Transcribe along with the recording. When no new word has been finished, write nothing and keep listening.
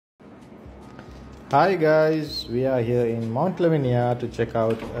Hi guys, we are here in Mount Lavinia to check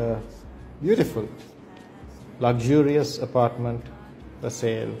out a beautiful, luxurious apartment for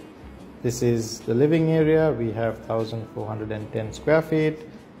sale. This is the living area. We have 1410 square feet.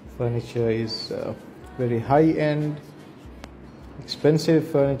 Furniture is very high-end, expensive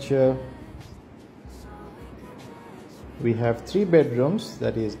furniture. We have 3 bedrooms,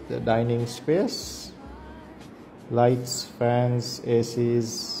 that is the dining space, lights, fans,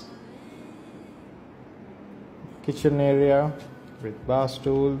 ACs, kitchen area with bar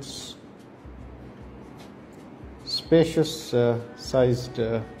stools, spacious sized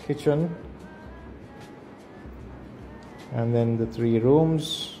kitchen, and then the 3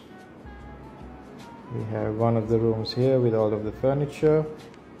 rooms. We have one of the rooms here with all of the furniture.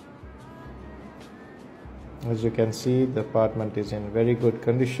 As you can see, the apartment is in very good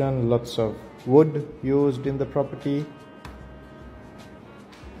condition. Lots of wood used in the property.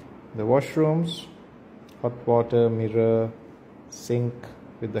 The washrooms, hot water, mirror, sink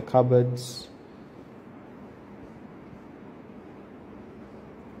with the cupboards.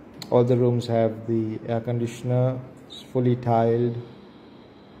 All the rooms have the air conditioner. It's fully tiled.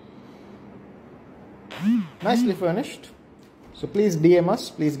 Nicely furnished. So please DM us,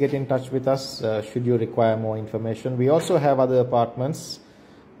 please get in touch with us should you require more information. We also have other apartments.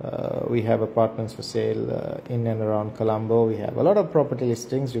 We have apartments for sale in and around Colombo. We have a lot of property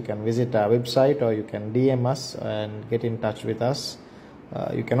listings. You can visit our website or you can DM us and get in touch with us.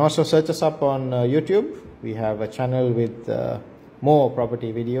 You can also search us up on YouTube. We have a channel with more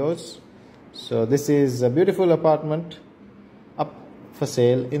property videos. So this is a beautiful apartment up for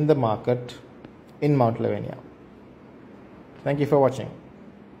sale in the market in Mount Lavinia. Thank you for watching.